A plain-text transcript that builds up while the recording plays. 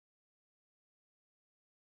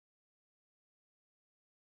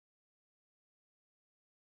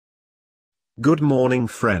Good morning,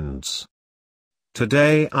 friends.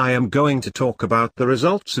 Today I am going to talk about the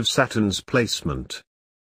results of Saturn's placement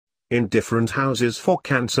in different houses for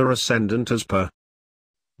Cancer Ascendant as per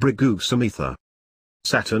Bhrigu Samhita.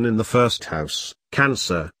 Saturn in the first house,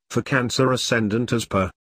 Cancer, for Cancer Ascendant as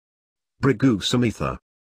per Bhrigu Samhita.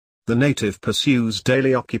 The native pursues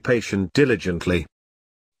daily occupation diligently.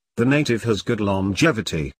 The native has good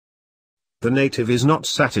longevity. The native is not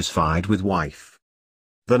satisfied with wife.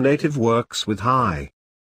 The native works with high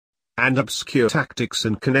and obscure tactics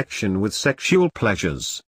in connection with sexual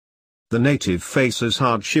pleasures. The native faces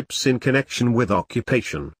hardships in connection with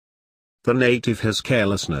occupation. The native has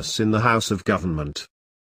carelessness in the house of government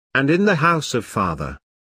and in the house of father.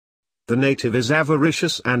 The native is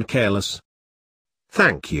avaricious and careless.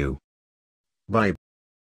 Thank you. Bye.